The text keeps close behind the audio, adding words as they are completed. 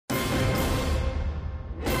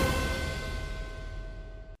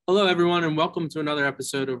Hello, everyone, and welcome to another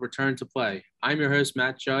episode of Return to Play. I'm your host,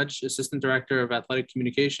 Matt Judge, Assistant Director of Athletic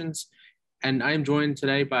Communications, and I am joined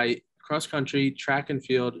today by cross country, track and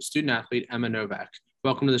field student athlete Emma Novak.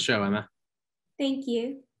 Welcome to the show, Emma. Thank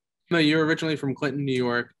you. Emma, you're originally from Clinton, New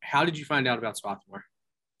York. How did you find out about Swarthmore?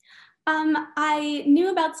 I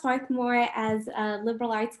knew about Swarthmore as a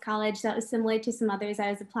liberal arts college that was similar to some others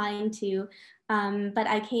I was applying to, but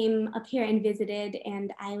I came up here and visited,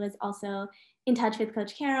 and I was also in touch with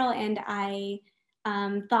Coach Carroll, and I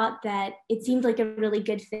thought that it seemed like a really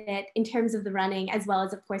good fit in terms of the running, as well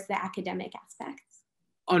as, of course, the academic aspects.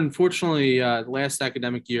 Unfortunately, last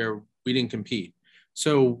academic year, we didn't compete.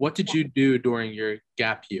 So what did you do during your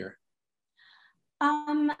gap year?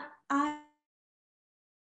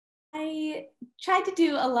 I tried to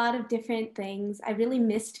do a lot of different things. I really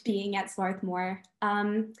missed being at Swarthmore.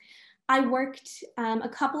 I worked a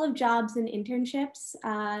couple of jobs and internships,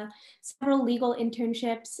 several legal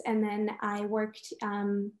internships, and then I worked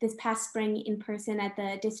this past spring in person at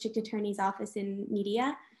the district attorney's office in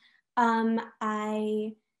media.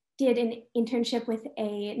 I did an internship with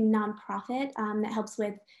a nonprofit that helps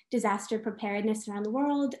with disaster preparedness around the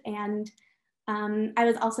world, and I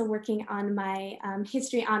was also working on my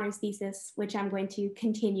history honors thesis, which I'm going to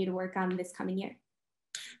continue to work on this coming year.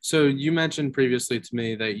 So you mentioned previously to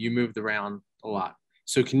me that you moved around a lot.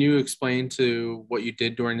 So can you explain to what you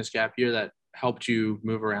did during this gap year that helped you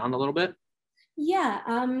move around a little bit? Yeah,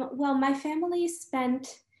 well, my family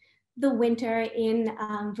spent the winter in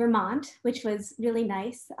Vermont, which was really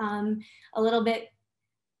nice, a little bit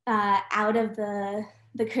out of the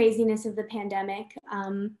craziness of the pandemic.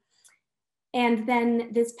 And then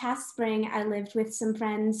this past spring, I lived with some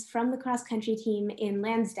friends from the cross country team in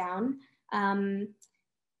Lansdowne.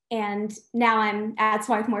 And now I'm at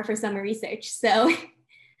Swarthmore for summer research. So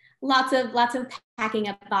lots of packing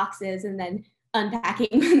up boxes and then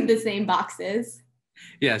unpacking the same boxes.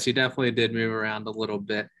 Yes, you definitely did move around a little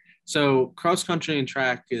bit. So cross country and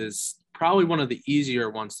track is probably one of the easier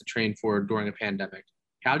ones to train for during a pandemic.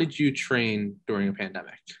 How did you train during a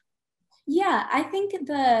pandemic? Yeah, I think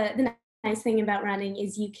the nice thing about running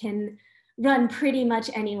is you can run pretty much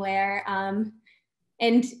anywhere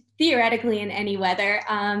and theoretically in any weather.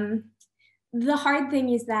 The hard thing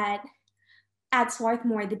is that at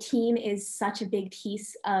Swarthmore, the team is such a big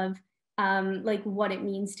piece of like what it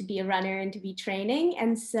means to be a runner and to be training.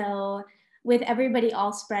 And so with everybody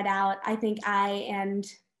all spread out, I think I and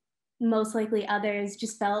most likely others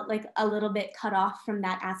just felt like a little bit cut off from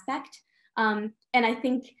that aspect. And I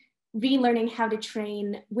think relearning how to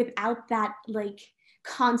train without that like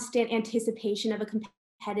constant anticipation of a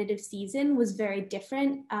competitive season was very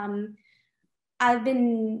different. I've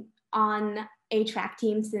been on a track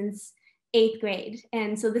team since 8th grade.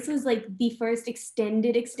 And so this was like the first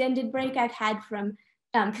extended break I've had from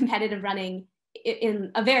competitive running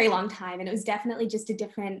in a very long time. And it was definitely just a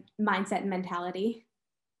different mindset and mentality.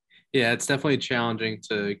 Yeah, it's definitely challenging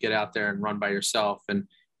to get out there and run by yourself. And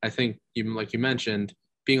I think even like you mentioned,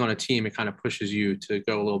 being on a team, it kind of pushes you to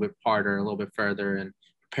go a little bit harder, a little bit further and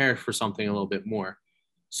prepare for something a little bit more.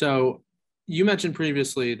 So you mentioned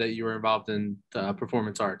previously that you were involved in the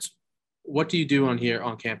performance arts. What do you do on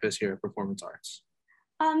campus here at Performance Arts?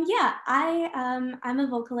 Yeah, I'm a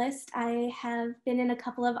vocalist. I have been in a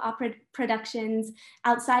couple of opera productions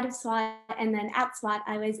outside of SWAT, and then at SWAT,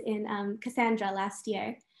 I was in Cassandra last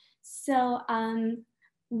year. So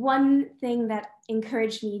one thing that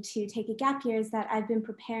encouraged me to take a gap year is that I've been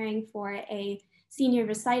preparing for a senior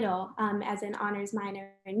recital as an honors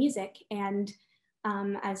minor in music, and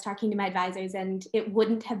I was talking to my advisors, and it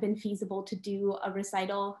wouldn't have been feasible to do a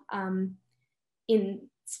recital in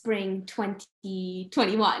spring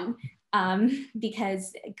 2021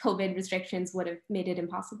 because COVID restrictions would have made it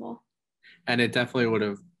impossible. And it definitely would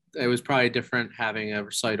have, it was probably different having a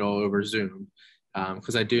recital over Zoom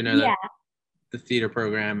because I do know that the theater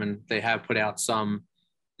program and they have put out some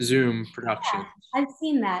Zoom productions. Yeah, I've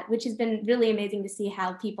seen that, which has been really amazing to see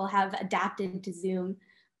how people have adapted to Zoom.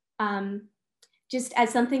 Just as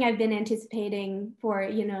something I've been anticipating for,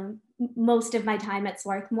 most of my time at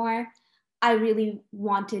Swarthmore, I really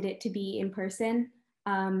wanted it to be in person.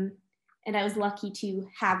 And I was lucky to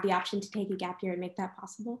have the option to take a gap year and make that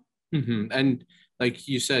possible. Mm-hmm. And like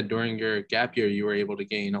you said, during your gap year, you were able to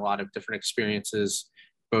gain a lot of different experiences,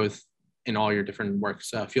 both in all your different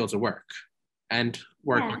fields of work and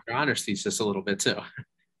work on your honors thesis a little bit too.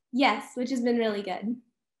 Yes, which has been really good.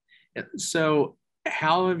 Yeah. So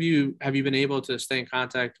how have you been able to stay in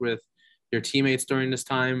contact with your teammates during this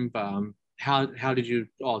time? How did you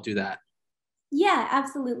all do that? Yeah,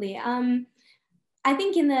 absolutely. I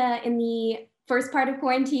think in the first part of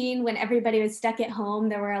quarantine when everybody was stuck at home,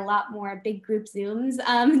 there were a lot more big group Zooms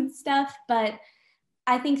and stuff. But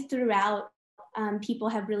I think throughout, people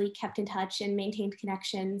have really kept in touch and maintained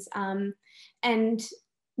connections. And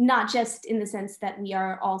not just in the sense that we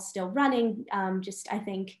are all still running, just I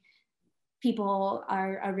think people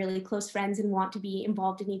are really close friends and want to be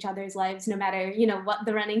involved in each other's lives, no matter, what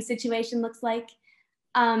the running situation looks like.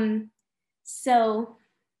 So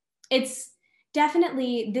it's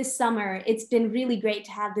definitely this summer, it's been really great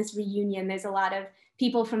to have this reunion. There's a lot of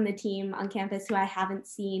people from the team on campus who I haven't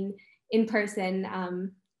seen in person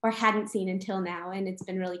or hadn't seen until now, and it's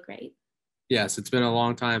been really great. Yes, it's been a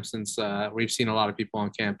long time since we've seen a lot of people on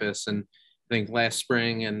campus, and I think last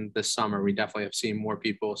spring and this summer we definitely have seen more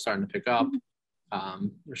people starting to pick up.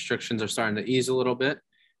 Restrictions are starting to ease a little bit.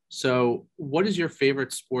 So what is your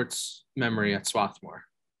favorite sports memory at Swarthmore?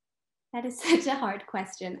 That is such a hard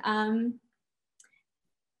question.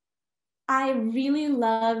 I really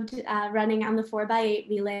loved running on the 4x8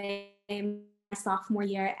 relay my sophomore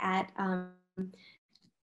year at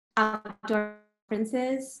outdoor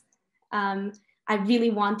conferences. I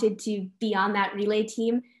really wanted to be on that relay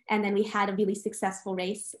team, and then we had a really successful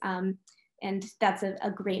race, and that's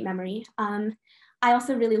a great memory. I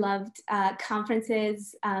also really loved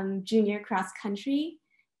conferences, junior cross country,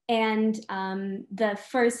 and the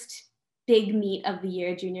first big meet of the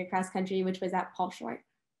year, junior cross country, which was at Paul Short.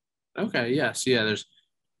 Okay, yes, yeah,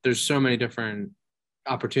 there's so many different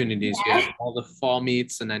opportunities. Yeah. You have all the fall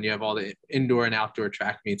meets, and then you have all the indoor and outdoor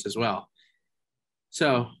track meets as well.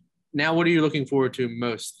 So now what are you looking forward to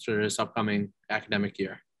most for this upcoming academic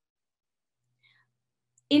year?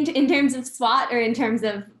 In terms of SWAT, or in terms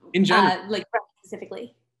of in general?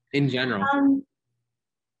 Specifically? In general.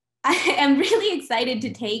 I am really excited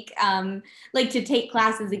to take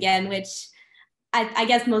classes again, which I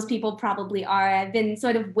guess most people probably are. I've been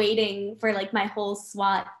sort of waiting for my whole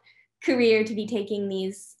SWAT career to be taking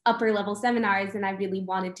these upper level seminars, and I really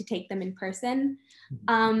wanted to take them in person.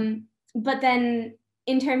 But then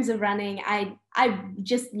in terms of running, I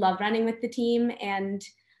just love running with the team, and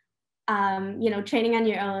training on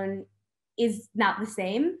your own is not the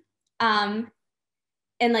same. And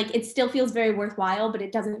it still feels very worthwhile, but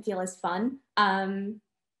it doesn't feel as fun.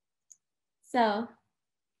 So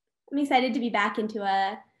I'm excited to be back into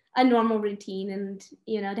a normal routine, and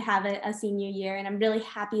to have a senior year. And I'm really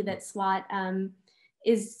happy that SWAT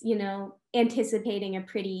is anticipating a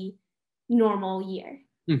pretty normal year.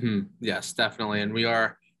 Yes, definitely, and we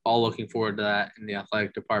are all looking forward to that in the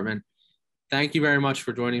athletic department. Thank you very much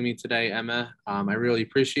for joining me today, Emma. I really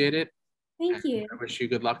appreciate it. Thank you. I wish you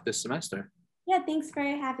good luck this semester. Yeah, thanks for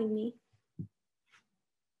having me.